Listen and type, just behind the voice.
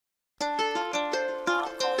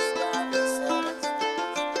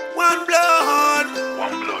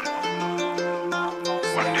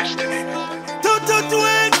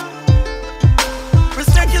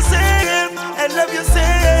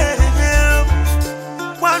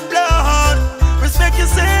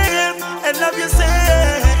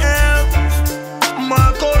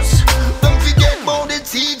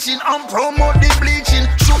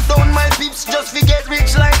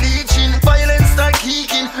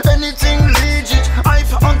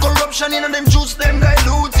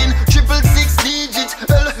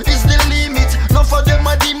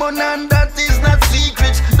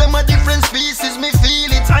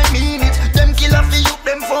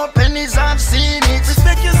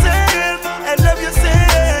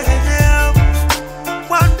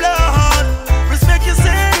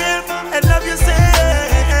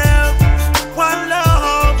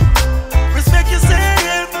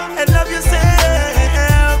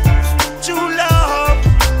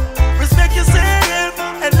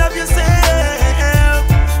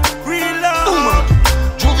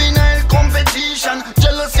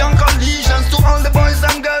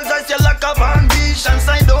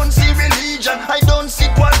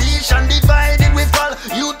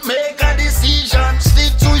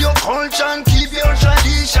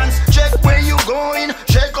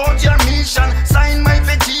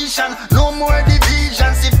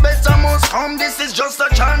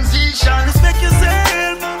just a transition. Respect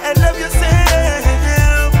yourself and love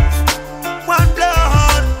yourself. One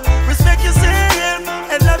blood. Respect yourself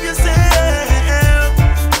and love yourself.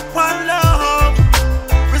 One love.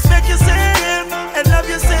 Respect yourself and love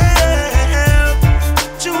yourself.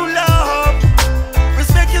 True love.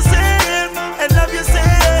 Respect yourself and love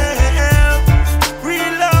yourself.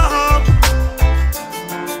 Real love.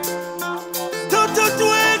 Do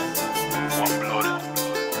it. One blood.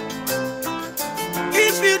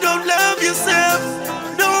 If you don't love yourself,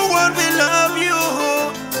 no one will love you.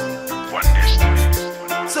 One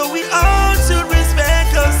destiny. So we all should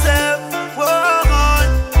respect ourselves. Whoa.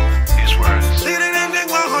 These words.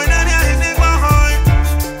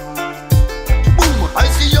 Boom, I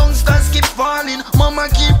see youngsters keep falling. Mama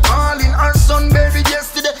keep